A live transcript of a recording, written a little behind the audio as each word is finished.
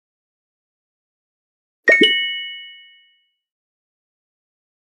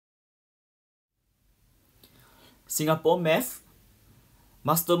Singapore Math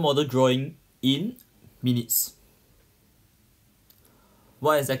Master Model Drawing in minutes.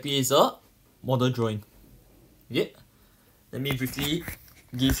 What exactly is a model drawing? Okay, let me briefly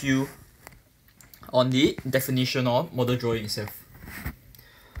give you on the definition of model drawing itself.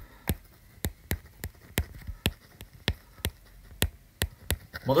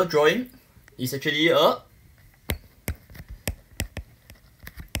 Model drawing is actually a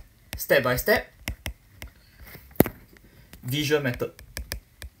step-by-step visual method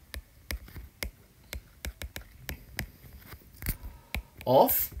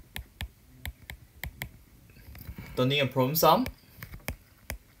of turning a problem sum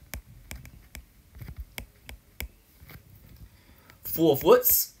full of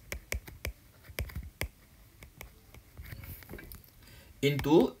words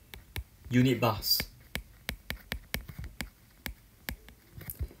into unit bars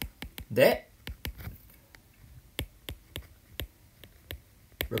that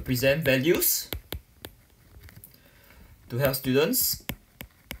represent values to help students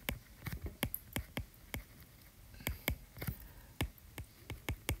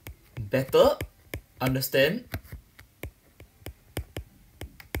better understand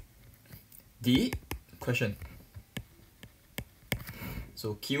the question.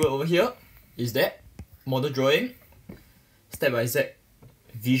 So keyword over here is that model drawing step-by-step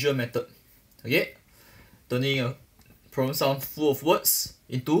visual method. Okay, turning a problem sum full of words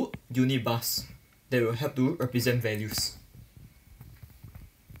into unit bars that will help to represent values.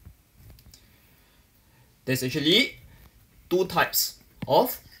 There's actually two types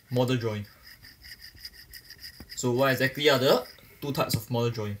of model drawing. So what exactly are the two types of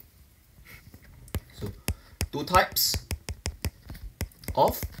model drawing? So two types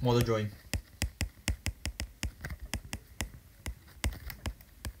of model drawing.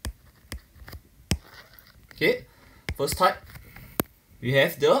 Okay, first type, we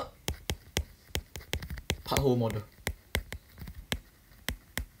have the part whole model.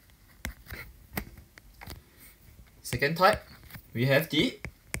 Second type, we have the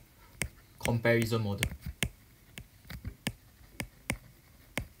comparison model.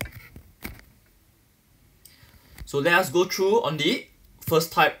 So let us go through on the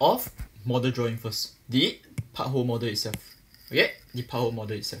first type of model drawing first, the part whole model itself. Okay, the part whole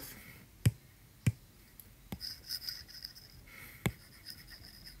model itself.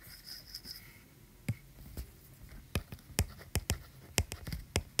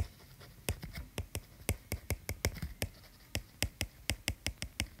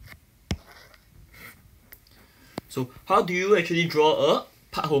 So how do you actually draw a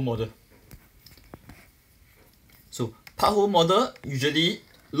part whole model? So part whole model usually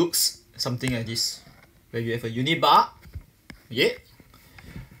looks something like this, where you have a unit bar. Okay,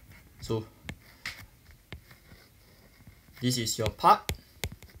 so this is your part,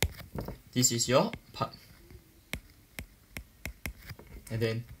 this is your part, and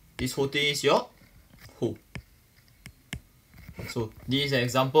then this whole thing is your whole. So this is an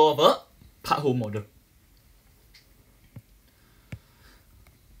example of a part whole model.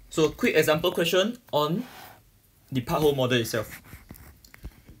 So quick example question on the part whole model itself.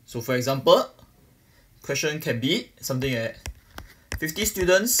 So for example, question can be something like 50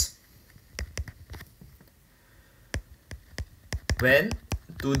 students went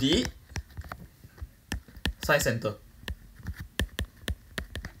to the science center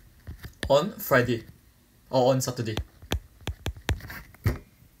on Friday or on Saturday.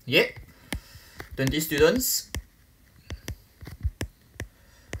 Okay, 20 students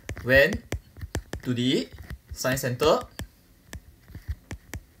went to the science center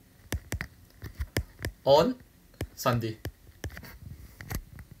on Sunday.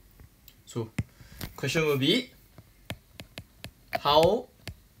 So question will be, how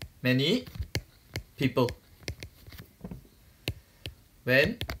many people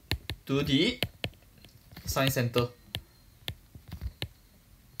went to the science center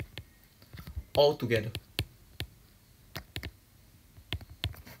all together?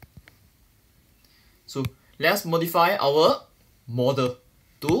 So let's modify our model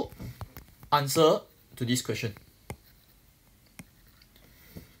to answer to this question.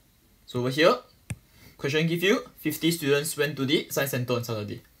 So over here, question give you 50 students went to the science center on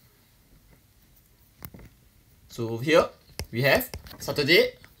Saturday. So over here, we have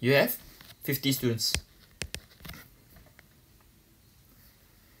Saturday, you have 50 students.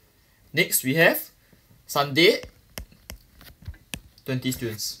 Next, we have Sunday, 20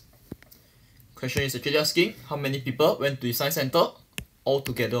 students. Question is actually asking how many people went to the science center all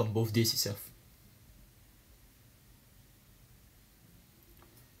together on both days itself.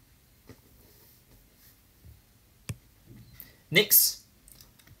 Next,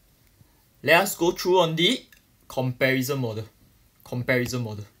 let us go through on the comparison model. Comparison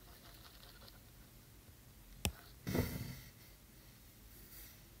model.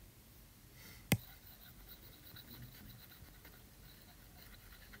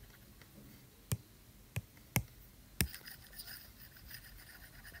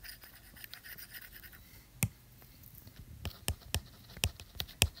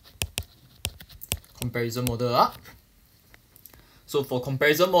 Comparison model. So for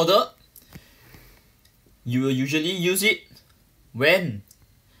comparison model, you will usually use it when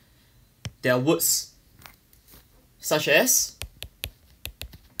there are words such as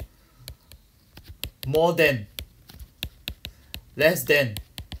more than, less than,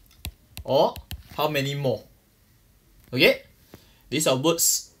 or how many more. Okay, these are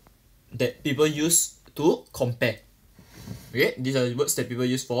words that people use to compare. Okay, these are words that people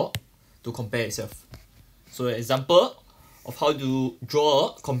use to compare itself. So an example of how to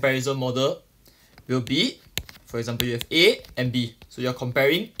draw a comparison model will be, for example, you have A and B. So you're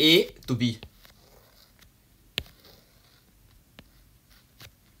comparing A to B.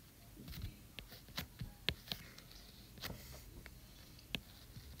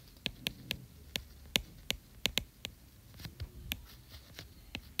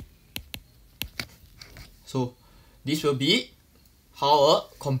 So this will be how a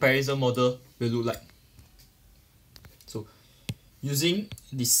comparison model will look like. So using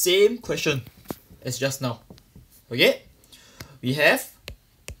the same question as just now. Okay, we have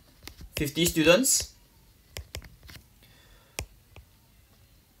 50 students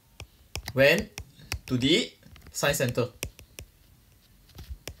went to the science center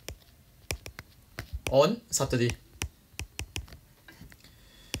on Saturday.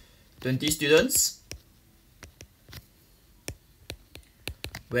 20 students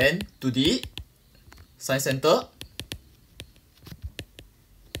went to the science center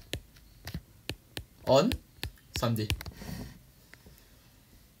on Sunday.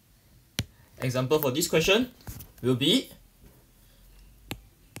 Example for this question will be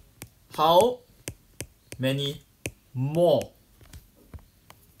how many more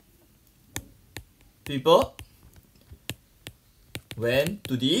people went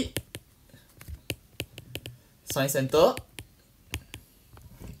to the science center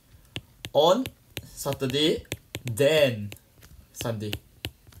on Saturday than Sunday.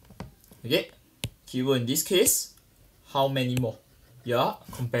 Okay, keyword in this case, how many more? You are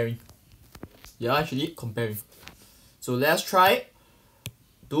comparing. You are actually comparing. So let's try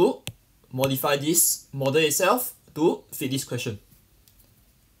to modify this model itself to fit this question.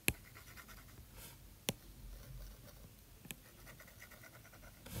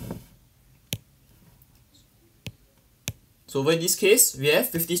 So over in this case, we have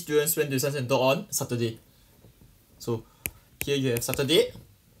 50 students went to the science center on Saturday. So here you have Saturday.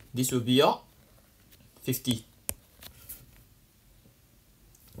 This will be your 50.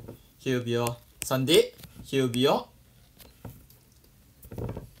 Here will be your Sunday. Here will be your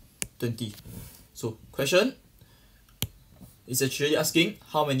 20. So question is actually asking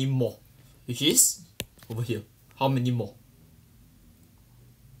how many more, which is over here. How many more?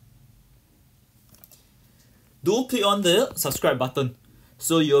 Do click on the subscribe button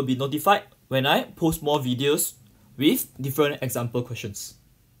so you'll be notified when I post more videos with different example questions.